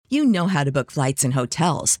You know how to book flights and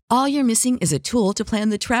hotels. All you're missing is a tool to plan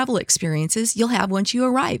the travel experiences you'll have once you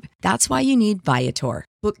arrive. That's why you need Viator.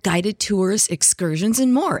 Book guided tours, excursions,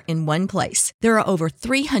 and more in one place. There are over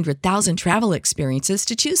 300,000 travel experiences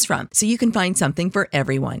to choose from, so you can find something for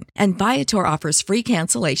everyone. And Viator offers free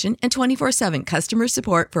cancellation and 24/7 customer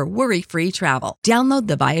support for worry-free travel. Download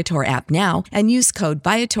the Viator app now and use code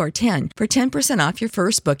Viator10 for 10% off your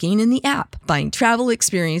first booking in the app. Find travel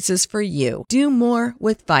experiences for you. Do more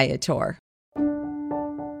with Viator.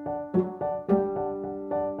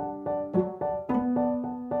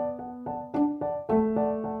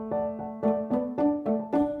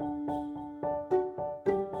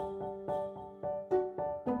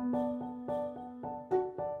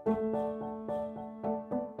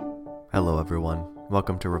 Hello everyone,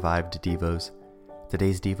 welcome to Revived Devos.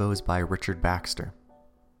 Today's Devo is by Richard Baxter.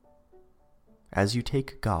 As you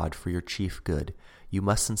take God for your chief good, you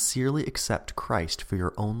must sincerely accept Christ for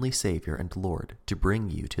your only Savior and Lord to bring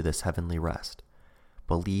you to this heavenly rest.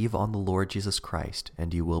 Believe on the Lord Jesus Christ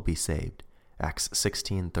and you will be saved. Acts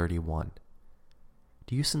 16:31.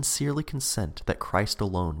 Do you sincerely consent that Christ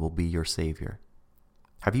alone will be your Savior?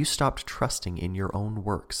 Have you stopped trusting in your own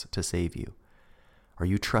works to save you? Are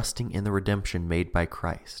you trusting in the redemption made by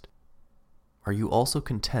Christ? Are you also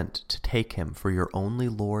content to take him for your only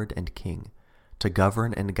Lord and King, to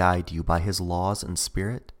govern and guide you by his laws and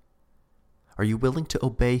spirit? Are you willing to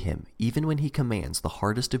obey him even when he commands the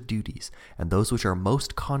hardest of duties and those which are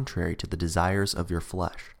most contrary to the desires of your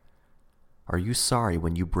flesh? Are you sorry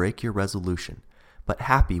when you break your resolution, but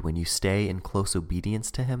happy when you stay in close obedience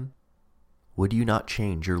to him? Would you not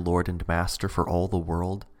change your Lord and Master for all the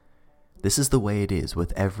world? This is the way it is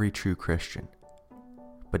with every true Christian.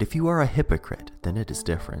 But if you are a hypocrite, then it is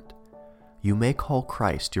different. You may call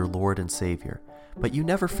Christ your Lord and Savior, but you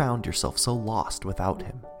never found yourself so lost without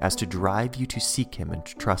him as to drive you to seek him and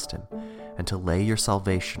to trust him, and to lay your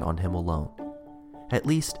salvation on him alone. At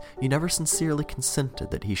least, you never sincerely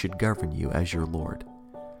consented that he should govern you as your Lord.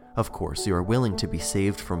 Of course, you are willing to be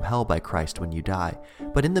saved from hell by Christ when you die,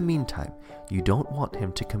 but in the meantime, you don't want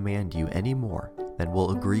him to command you any more than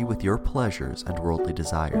will agree with your pleasures and worldly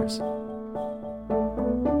desires.